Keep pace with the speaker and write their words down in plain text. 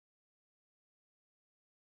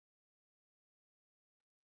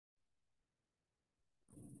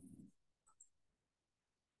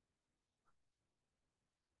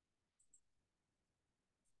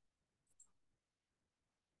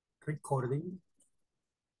Recording.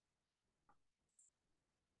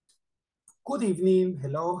 Good evening.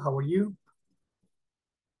 Hello, how are you?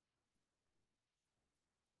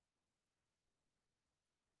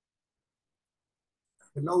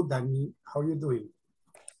 Hello, Danny. How are you doing?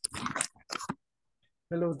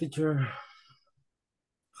 Hello, teacher.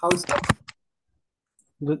 How's that?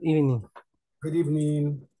 Good evening. Good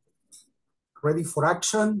evening. Ready for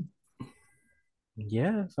action?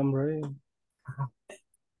 Yes, I'm ready.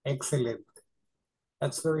 Excellent.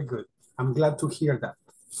 That's very good. I'm glad to hear that.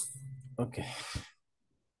 Okay.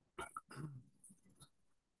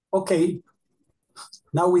 Okay.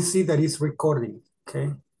 Now we see that it's recording.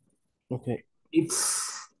 Okay. Okay.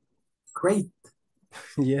 It's great.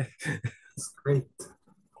 Yeah. It's great.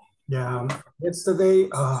 Yeah. Yesterday,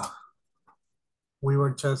 we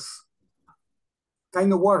were just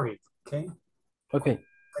kind of worried. Okay. Okay.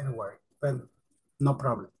 Kind of worried, but no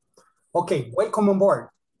problem. Okay. Welcome on board.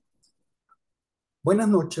 Buenas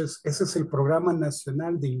noches, ese es el Programa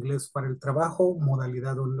Nacional de Inglés para el Trabajo,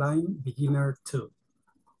 modalidad online, Beginner 2.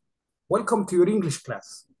 Welcome to your English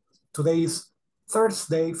class. Today is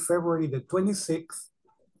Thursday, February the 26th.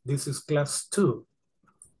 This is class 2.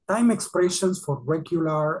 Time expressions for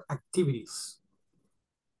regular activities.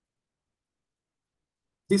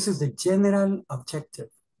 This is the general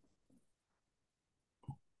objective.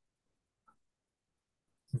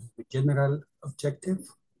 The general objective.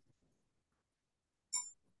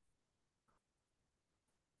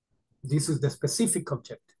 This is the specific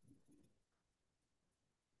objective.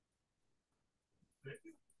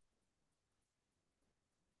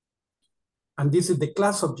 And this is the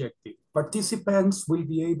class objective. Participants will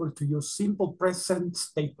be able to use simple present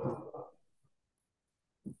statement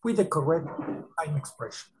with the correct time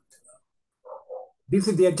expression. This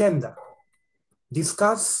is the agenda.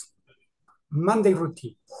 Discuss Monday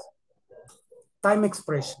routines, time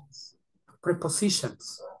expressions,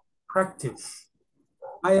 prepositions, practice,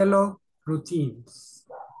 dialogue, routines.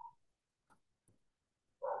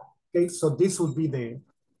 Okay, so this would be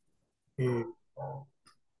the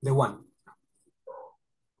one.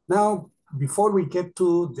 Now, before we get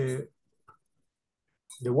to the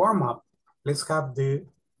warm-up, let's have the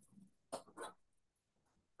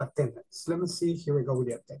attendance. Let me see, here we go with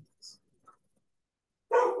the attendance.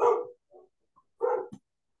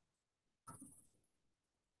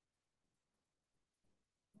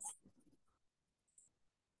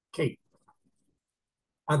 Okay.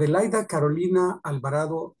 Adelaida Carolina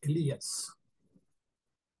Alvarado Elías.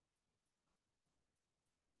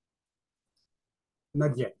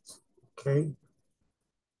 Not yet, okay.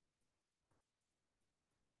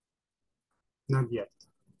 Not yet.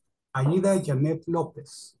 Aida Janet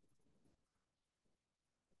López.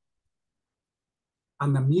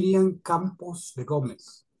 Ana Miriam Campos de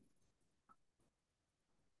Gómez.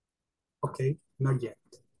 Okay, not yet.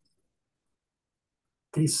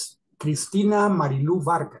 Cristina Marilú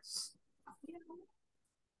Vargas.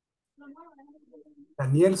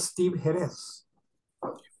 Daniel Steve Jerez.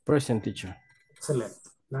 Present, teacher. Excellent,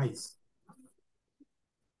 nice.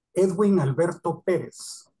 Edwin Alberto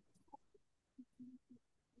Pérez.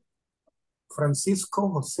 Francisco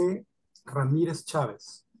José Ramírez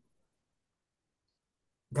Chávez.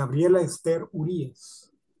 Gabriela Esther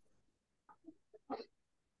Uríez.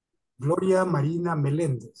 Gloria Marina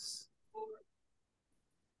Meléndez.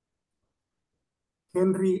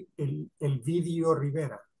 Henry Elvidio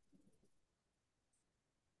Rivera.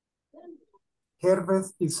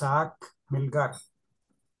 Herbert Isaac Melgar.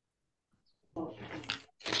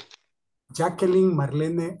 Jacqueline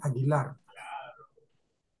Marlene Aguilar.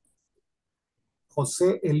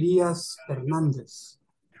 José Elías Hernández.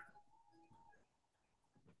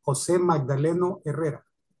 José Magdaleno Herrera.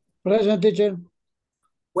 Present, teacher.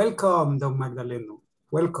 Welcome, don Magdaleno.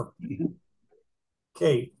 Welcome.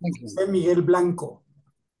 Okay. Thank you. José Miguel Blanco.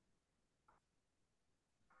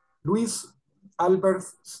 Luis Albert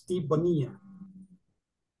Steve Bonilla.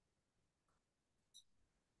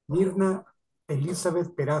 Mirna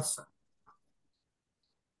Elizabeth Peraza.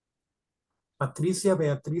 Patricia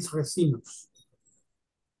Beatriz Recinos.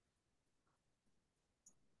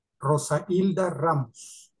 Rosa Hilda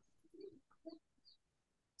Ramos.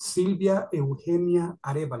 Silvia Eugenia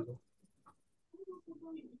Arevalo.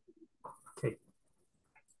 Okay.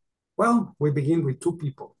 Well, we begin with two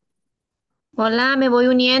people. Hola, me voy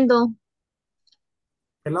uniendo.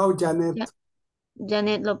 Hello, Janet. Ya-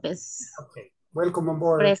 Janet López. Okay. Welcome on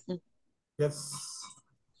board. Present. Yes.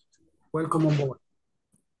 Welcome on board.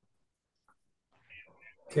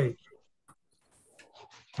 Okay.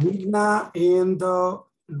 Mirna and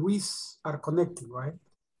Luis are connecting, right?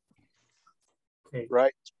 Okay.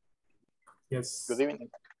 Right. Yes. Good evening.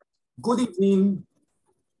 Good evening.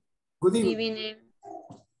 Good Good evening. evening.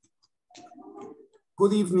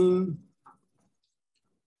 Good evening.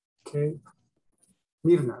 Okay.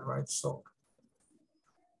 Mirna, right? So.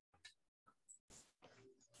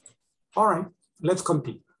 All right, let's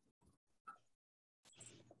continue.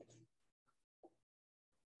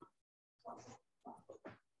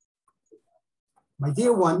 My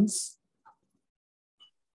dear ones,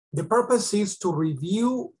 the purpose is to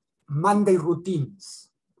review Monday routines.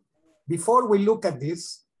 Before we look at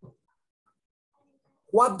this,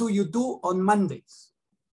 what do you do on Mondays?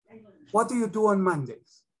 What do you do on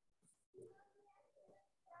Mondays?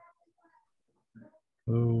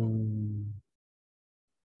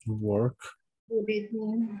 Work. Good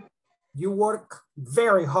evening. You work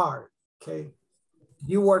very hard, okay?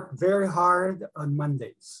 You work very hard on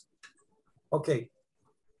Mondays. Okay.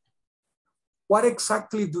 What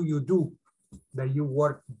exactly do you do that you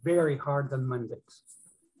work very hard on Mondays?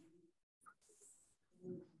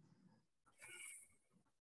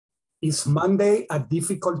 Is Monday a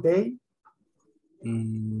difficult day?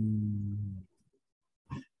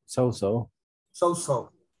 So. So.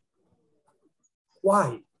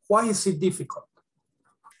 Why? Why is it difficult?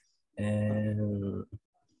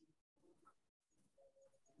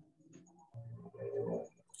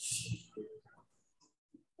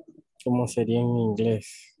 ¿Cómo sería en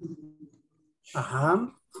inglés? Uh-huh.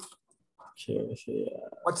 Que sería,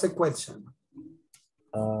 What's the question?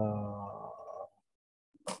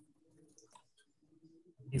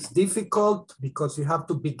 It's difficult because you have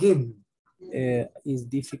to begin. is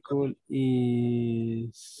difficult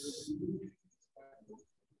is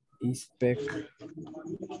pick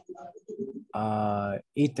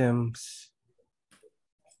items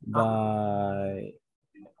by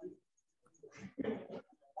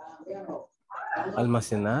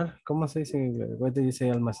almacenar. ¿Cómo se dice en inglés? What do you say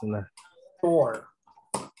almacenar? Or.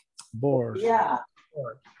 Board. Yeah.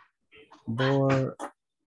 Board.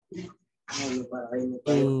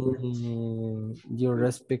 Your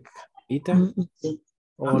respect item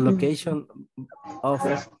or location of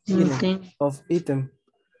item.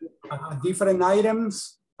 Different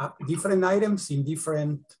items in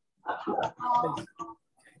different.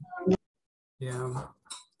 Yeah.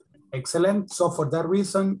 Excellent. So for that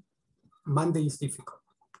reason, Monday is difficult.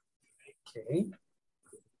 Okay.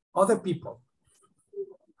 Other people.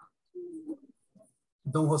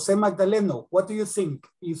 Don Jose Magdaleno, what do you think?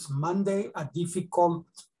 Is Monday a difficult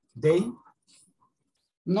day?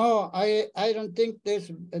 No, I don't think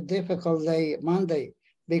this a difficult day, Monday,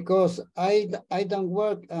 because I don't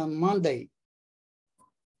work on Monday.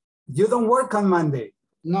 You don't work on Monday?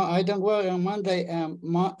 No, I don't work on Monday.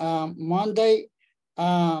 Monday,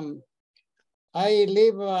 I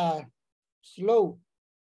live slow.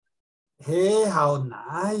 Hey, how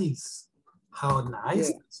nice. How nice.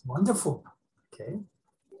 Yeah. That's wonderful. Okay.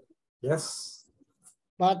 Yes.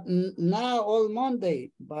 But now all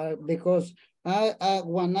Monday, but because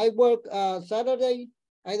when I work Saturday,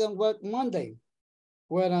 I don't work Monday.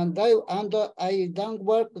 When I don't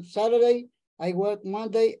work Saturday, I work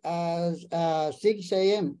Monday at 6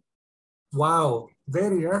 a.m. Wow,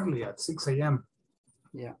 very early at 6 a.m.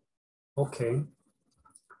 Yeah. Okay.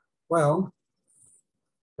 Well,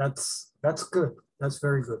 that's good. That's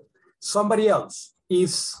very good. Somebody else.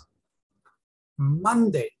 Is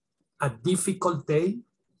Monday a difficult day?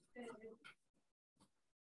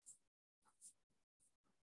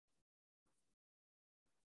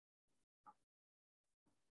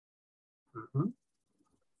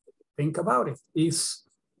 Think about it. Is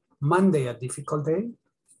Monday a difficult day?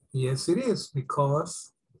 Yes, it is,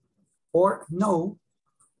 because, or no,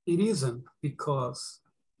 it isn't, because,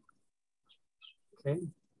 okay.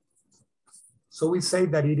 So we say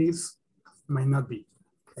that it is, might not be,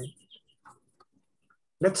 okay.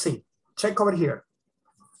 Let's see, check over here.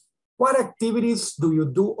 What activities do you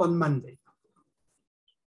do on Monday?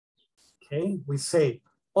 Okay, we say,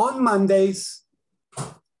 on Mondays,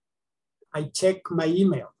 I check my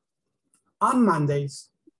email. On Mondays,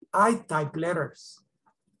 I type letters.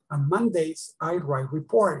 On Mondays, I write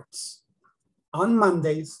reports. On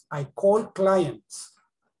Mondays, I call clients.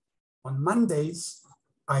 On Mondays,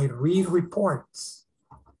 I read reports.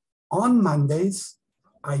 On Mondays,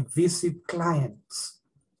 I visit clients.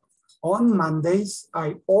 On Mondays,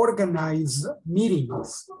 I organize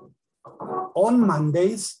meetings. On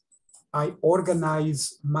Mondays, I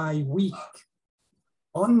organize my week.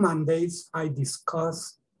 On Mondays, I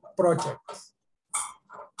discuss projects.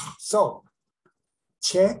 So,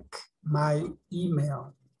 check my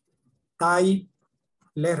email, type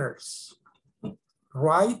letters,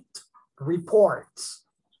 write reports,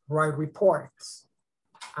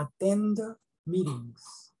 attend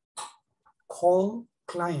meetings. call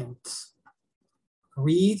clients,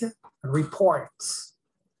 read reports,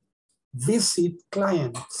 visit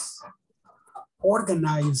clients,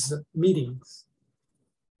 organize meetings,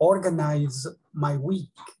 organize my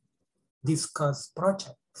week, discuss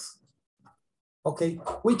projects. Okay,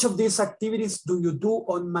 which of these activities do you do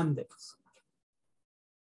on Mondays?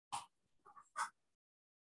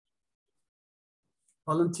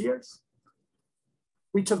 Volunteers?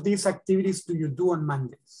 Which of these activities do you do on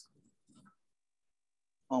Mondays?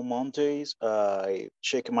 On Mondays, I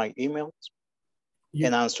check my emails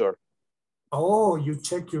and answer. Oh, you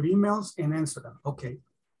check your emails and answer them. Okay.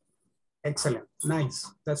 Excellent. Nice.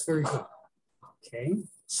 That's very good. Okay.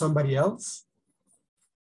 Somebody else?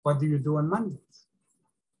 What do you do on Mondays?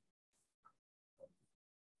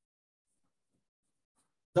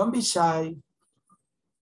 Don't be shy.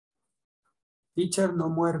 Teacher no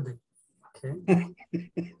muerde. Okay.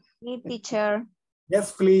 Me, teacher.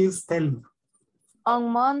 Yes, please tell me. On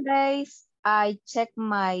Mondays, I check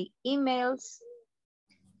my emails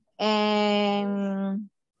and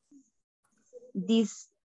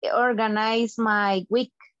organize my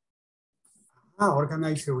week.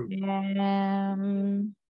 Organize your week.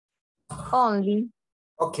 Only.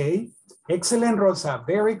 Okay. Excellent, Rosa.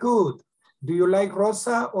 Very good. Do you like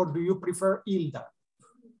Rosa or do you prefer Hilda?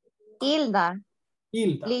 Hilda.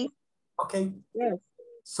 Hilda. Please. Okay. Yes.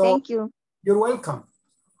 So, thank you. You're welcome.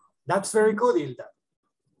 That's very good, Hilda.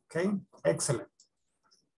 Okay, excellent.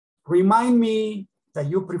 Remind me that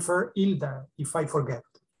you prefer Hilda if I forget.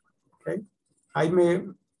 Okay. Ahí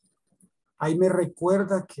me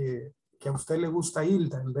recuerda que a usted le gusta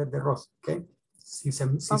Hilda en vez de Rosa. Okay.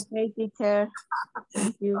 Okay, teacher.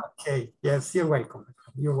 Thank you. Okay, yes, you're welcome.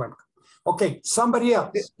 You're welcome. Okay, somebody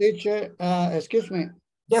else. Teacher, excuse me.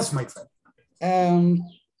 Yes, my friend.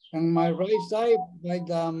 On my right side, by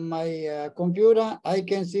my computer, I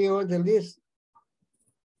can see all the list.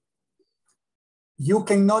 You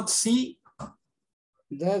cannot see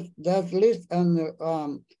that list, and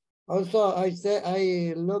also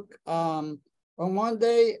I look on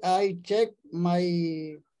Monday. I check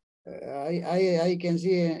my I can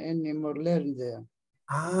see any more learning there.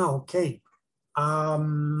 Okay.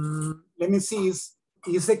 Let me see.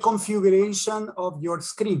 Is the configuration of your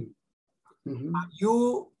screen? Mm-hmm. Are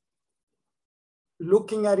you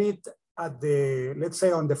looking at it at the, let's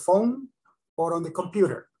say, on the phone or on the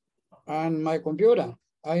computer? On my computer.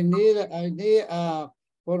 I need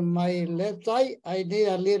for my left side, I need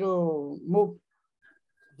a little move.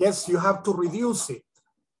 Yes, you have to reduce it,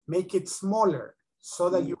 make it smaller so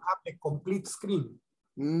that you have the complete screen.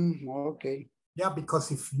 Okay. Yeah,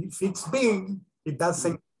 because if it's big, it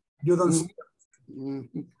doesn't, you don't see it.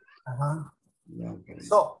 Mm-hmm. Yeah, okay.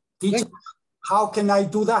 So, teacher, how can I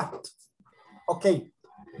do that? Okay,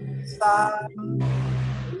 there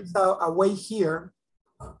is a way here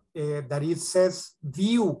that it says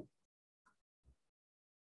view.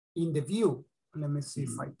 In the view, let me see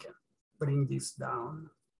if I can bring this down.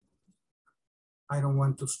 I don't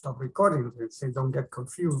want to stop recording, so don't get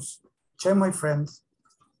confused. Check, my friends.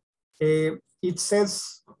 It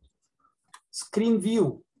says screen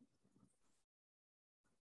view.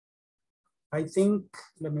 I think,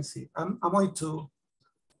 let me see. I'm going to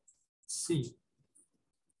see.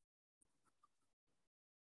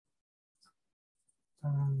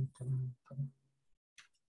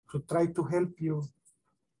 To try to help you.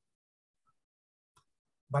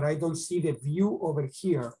 But I don't see the view over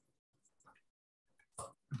here.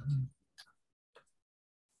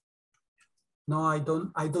 No, I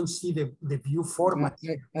don't see the view format.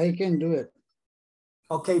 I can do it.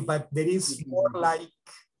 Okay, but there is more like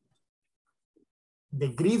the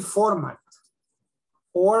grid format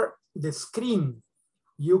or the screen.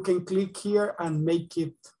 You can click here and make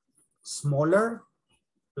it smaller,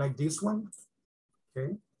 like this one,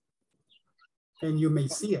 okay? And you may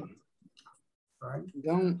see it, right?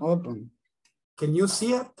 Don't open. Can you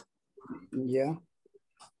see it? Yeah.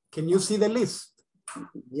 Can you see the list?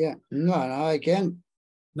 Yeah, no, I can't.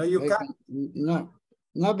 No, you can't?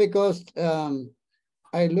 No, because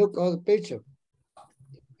I look at the picture.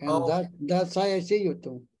 And that's how I see you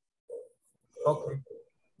too. Okay,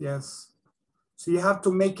 yes. So you have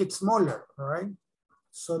to make it smaller, all right?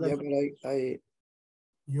 So that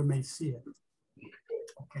you may see it.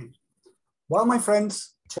 Okay. Well, my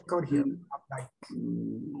friends, check out here.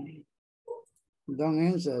 Don't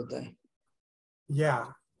answer that.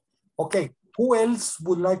 Yeah. Okay. Who else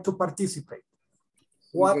would like to participate?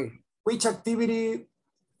 Which activity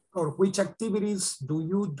or which activities do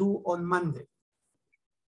you do on Monday?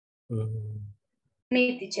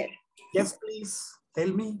 Me, teacher. Yes, please.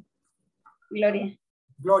 Tell me. Gloria.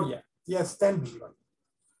 Gloria. Yes, tell me, Gloria.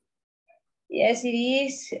 Yes, it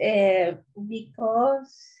is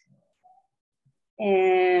because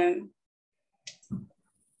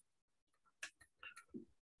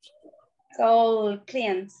call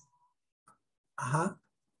clients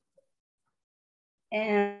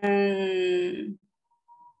and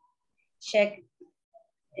check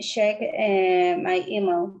my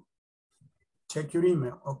email. Check your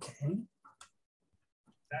email, okay.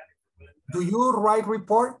 Do you write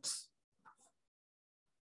reports?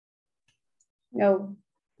 No.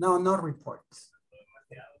 No, not reports.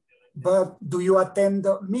 But do you attend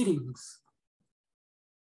the meetings?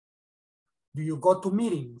 Do you go to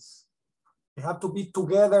meetings? You have to be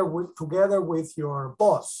together with your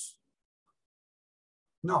boss.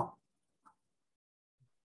 No.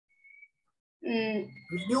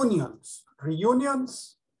 Reunions.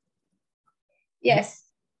 Reunions? Yes.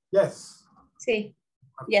 Yes. Sí.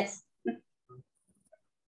 Yes.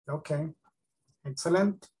 Okay.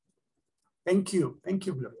 Excellent. Thank you. Thank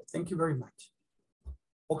you, Gloria. Thank you very much.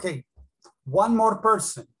 Okay. One more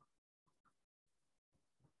person.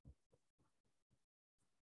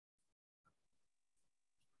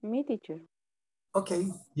 Me, teacher.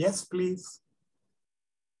 Okay. Yes, please.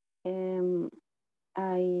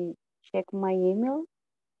 I check my email.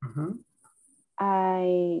 Mm-hmm.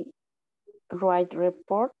 I write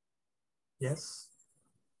report. Yes.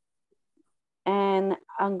 And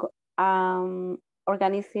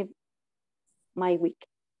organize my week.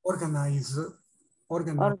 Organize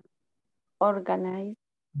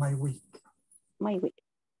my week. My week.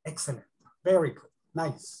 Excellent. Very good.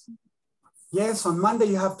 Nice. Yes, on Monday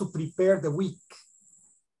you have to prepare the week.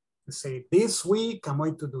 You say, this week I'm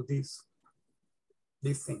going to do this.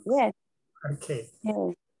 These things. Yes. Okay.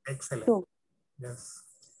 Yes. Excellent. True. Yes.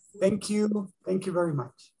 Thank you. Thank you very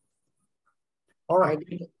much. All right.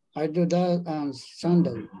 I do that on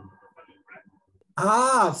Sunday.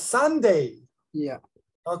 Ah, Sunday. Yeah.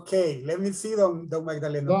 Okay, let me see Don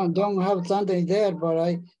Magdaleno. Don't have Sunday there, but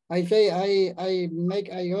I say I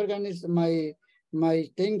organize my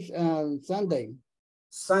things on Sunday.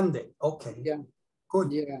 Sunday, okay. Yeah.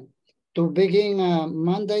 Good. Yeah. To begin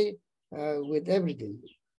Monday with everything.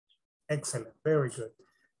 Excellent, very good.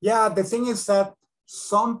 Yeah, the thing is that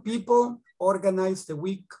some people organize the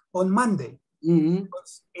week on Monday.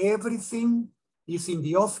 Because everything is in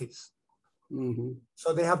the office.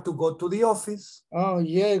 So they have to go to the office. Oh,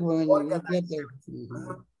 yeah, when you get there.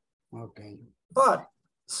 Okay. But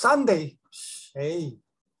Sunday, hey,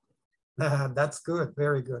 that's good,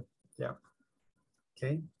 very good. Yeah.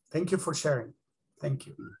 Okay, thank you for sharing. Thank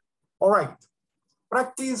you. All right,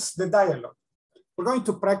 practice the dialogue. We're going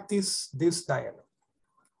to practice this dialogue.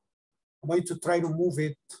 I'm going to try to move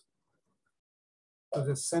it to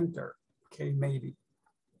the center. Okay, maybe.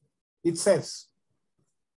 It says,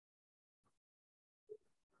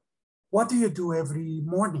 what do you do every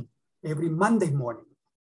morning, every Monday morning?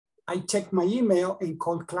 I check my email and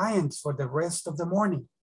call clients for the rest of the morning.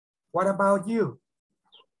 What about you?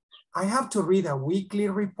 I have to read a weekly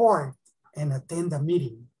report and attend a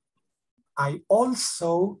meeting. I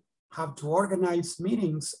also have to organize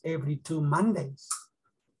meetings every 2 Mondays.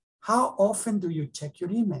 How often do you check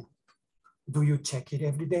your email? Do you check it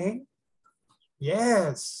every day?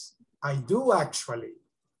 Yes, I do actually.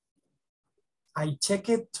 I check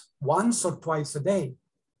it once or twice a day.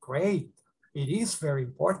 Great, it is very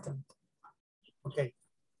important. Okay,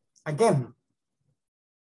 again,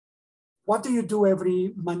 what do you do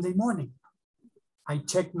every Monday morning? I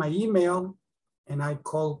check my email and I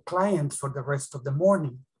call clients for the rest of the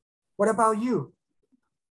morning. What about you?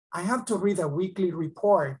 I have to read a weekly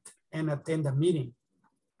report and attend a meeting.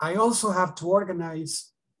 I also have to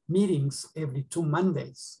organize meetings every 2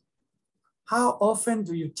 Mondays. How often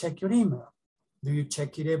do you check your email? Do you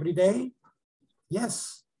check it every day?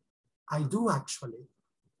 Yes, I do actually.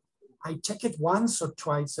 I check it once or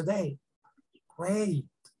twice a day. Great,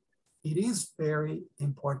 it is very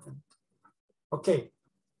important. Okay,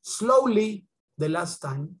 slowly, the last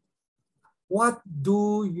time. What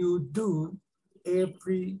do you do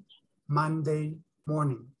every Monday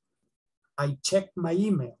morning? I check my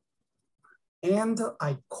email and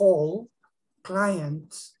I call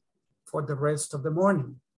clients for the rest of the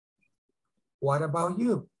morning. What about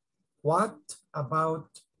you? What about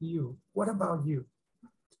you? What about you?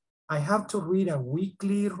 I have to read a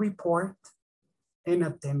weekly report and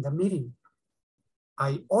attend a meeting.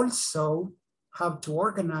 I also have to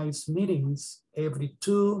organize meetings every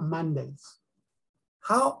 2 Mondays.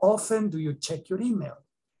 How often do you check your email?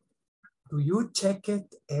 Do you check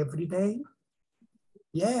it every day?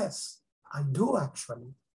 Yes, I do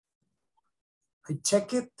actually. I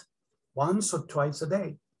check it once or twice a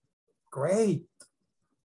day. Great,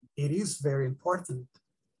 It is very important.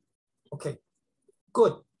 Okay,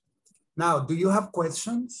 good. Now, do you have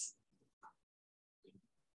questions?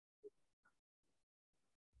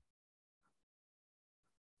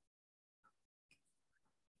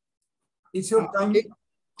 It's your time.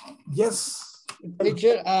 Yes.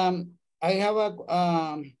 Teacher, I have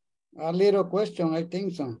a little question, I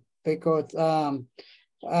think so, because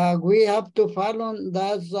we have to follow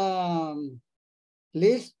that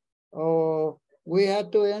list, or we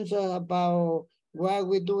have to answer about what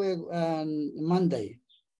we do on Monday,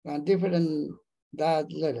 different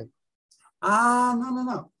that letter.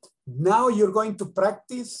 No. Now you're going to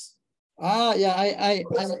practice. Yeah, I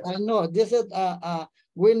know. This is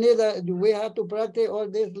we have to practice all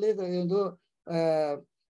this list. You do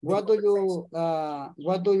what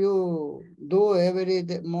do you do every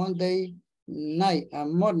day, Monday night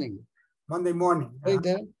morning? Monday morning. Right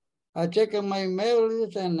there. I check my mail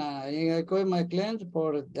list and I call my clients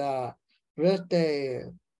for the rest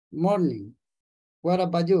morning. What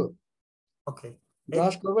about you? Okay.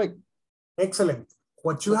 That's correct. Excellent.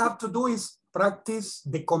 What you have to do is practice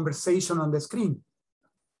the conversation on the screen.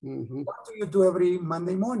 Mm-hmm. What do you do every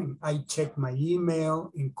Monday morning? I check my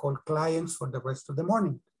email and call clients for the rest of the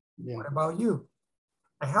morning. Yeah. What about you?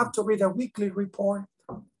 I have to read a weekly report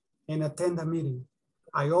and attend a meeting.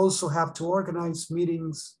 I also have to organize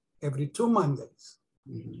meetings every 2 Mondays.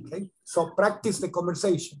 Mm-hmm. Okay, so practice the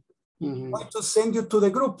conversation. Mm-hmm. I'm going to send you to the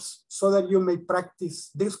groups so that you may practice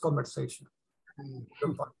this conversation.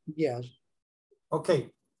 Mm-hmm. Yes. Okay.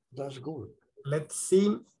 That's good. Let's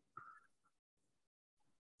see.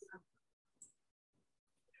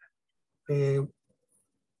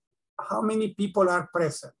 How many people are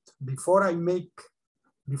present? Before I make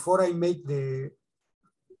the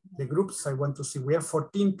groups, I want to see, we have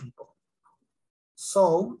 14 people.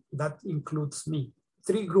 So that includes me.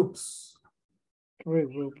 3 groups. 3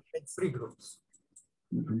 groups. 3 groups.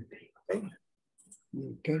 Mm-hmm. Okay.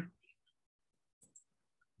 Okay.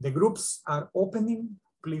 The groups are opening.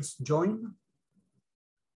 Please join.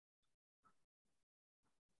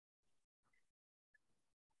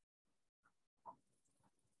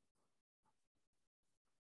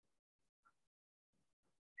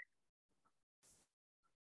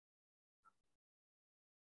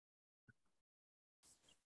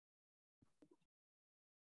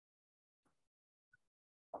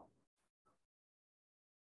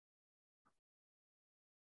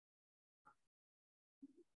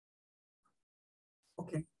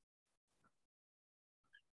 Okay.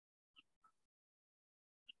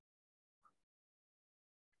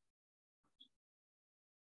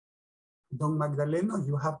 Don Magdaleno,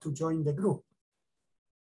 you have to join the group.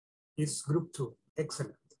 It's group 2.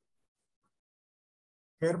 Excellent.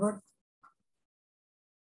 Herbert?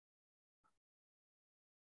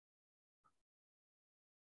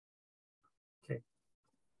 Okay.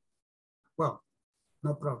 Well,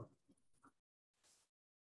 no problem.